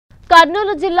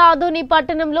కర్నూలు జిల్లా ఆదోని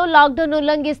పట్టణంలో లాక్డౌన్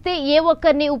ఉల్లంఘిస్తే ఏ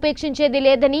ఒక్కరిని ఉపేక్షించేది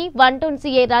లేదని వన్ టౌన్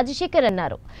సీఐ రాజశేఖర్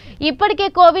అన్నారు. ఇప్పటికే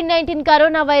కోవిడ్-19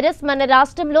 కరోనా వైరస్ మన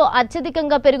రాష్ట్రంలో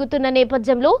అత్యధికంగా పెరుగుతున్న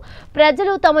నేపథ్యంలో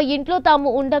ప్రజలు తమ ఇంట్లో తాము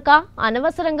ఉండక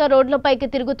అనవసరంగా రోడ్లపైకి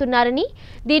తిరుగుతున్నారని,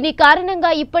 దీని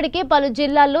కారణంగా ఇప్పటికే పలు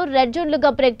జిల్లాల్లో రెడ్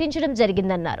జోన్లుగా ప్రకటించడం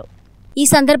జరిగిందన్నారు. ఈ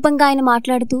సందర్భంగా ఆయన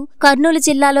మాట్లాడుతూ కర్నూలు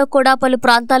జిల్లాలో కూడా పలు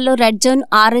ప్రాంతాల్లో రెడ్ జోన్,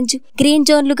 ఆరెంజ్, గ్రీన్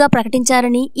జోన్లుగా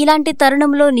ప్రకటించారని, ఇలాంటి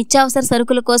తరుణంలో నిత్యావసర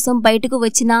సరుకుల కోసం బయటకు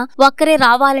వచ్చినా ఒక్కరే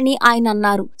రావాలని ఆయన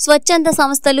అన్నారు. స్వచ్ఛంద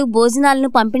సంస్థలు భోజనాలను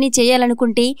పంపిణీ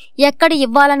చేయాలనుకుంటే ఎక్కడ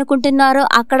ఇవ్వాలనుకుంటున్నారో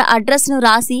అక్కడ అడ్రస్ ను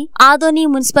రాసి ఆదోని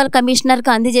మున్సిపల్ కమిషనర్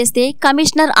కు అందజేస్తే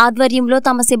కమిషనర్ ఆధ్వర్యంలో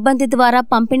తమ సిబ్బంది ద్వారా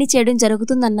పంపిణీ చేయడం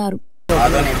జరుగుతుందన్నారు.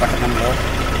 ఆదోని పట్టణంలో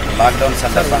లాక్డౌన్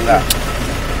సందర్భంగా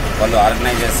వాళ్ళు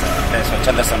ఆర్గనైజర్స్ అంటే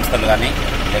స్వచ్ఛంద సంస్థలు కానీ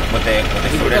లేకపోతే కొద్ది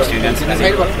స్టూడెంట్స్ యూనియన్స్ కానీ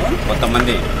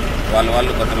కొంతమంది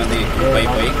కొంతమంది గ్రూప్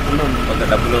అయిపోయి కొంత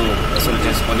డబ్బులు వసూలు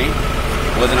చేసుకొని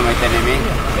భోజనం అయితేనేమి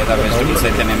లేదా వెజిటబుల్స్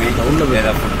అయితేనేమి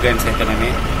లేదా ఫుడ్ గ్రెయిన్స్ అయితేనేమి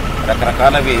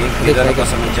రకరకాలవి పేదల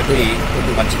కోసం అని చెప్పి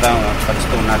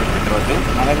పంచుతూ ఉన్నారు ప్రతిరోజు.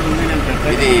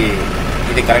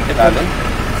 ఇది కరెక్ట్ కాదు.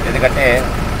 ఎందుకంటే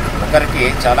ఒకరికి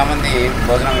చాలామంది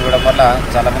భోజనం ఇవ్వడం వల్ల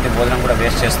చాలామంది భోజనం కూడా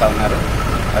వేస్ట్ చేస్తూ ఉన్నారు.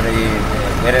 అది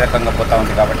వేరే రకంగా పోతూ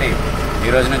ఉంది. కాబట్టి ఈ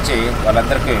రోజు నుంచి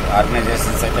వాళ్ళందరికీ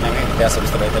ఆర్గనైజేషన్స్ అయితేనేమి, విద్యా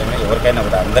సంస్థలు అయితేనేమి, ఎవరికైనా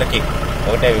కూడా అందరికీ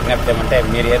ఒకటే విజ్ఞప్తి ఏమంటే,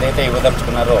 మీరు ఏదైతే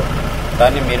ఇవ్వదలుచుకున్నారో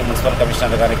దాన్ని మీరు మున్సిపల్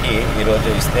కమిషనర్ గారికి ఈరోజు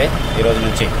ఇస్తే, ఈ రోజు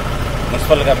నుంచి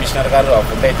మున్సిపల్ కమిషనర్ గారు ఆ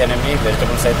ఫుడ్ అయితేనేమి,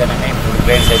 వెజిటబుల్స్ అయితేనేమి, ఫుడ్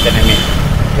గ్రెయిన్స్ అయితేనేమి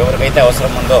ఎవరికైతే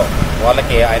అవసరం ఉందో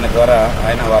వాళ్ళకి ఆయన ద్వారా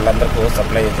వాళ్ళందరికీ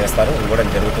సప్లై చేస్తారు, ఇవ్వడం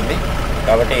జరుగుతుంది.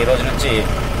 కాబట్టి ఈ రోజు నుంచి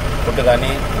ఫుడ్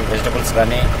కానీ వెజిటబుల్స్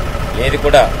కానీ ఏది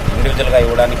కూడా ఇండివిజువల్గా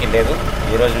ఇవ్వడానికి లేదు.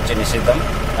 ఈ రోజు నుంచి నిషిద్ధం.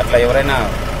 అట్లా ఎవరైనా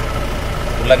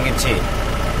ఉల్లంఘించి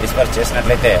డిస్పర్స్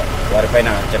చేసినట్లయితే వారిపైన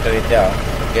చట్టరీత్యా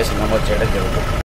కేసులు నమోదు చేయడం జరుగుతుంది.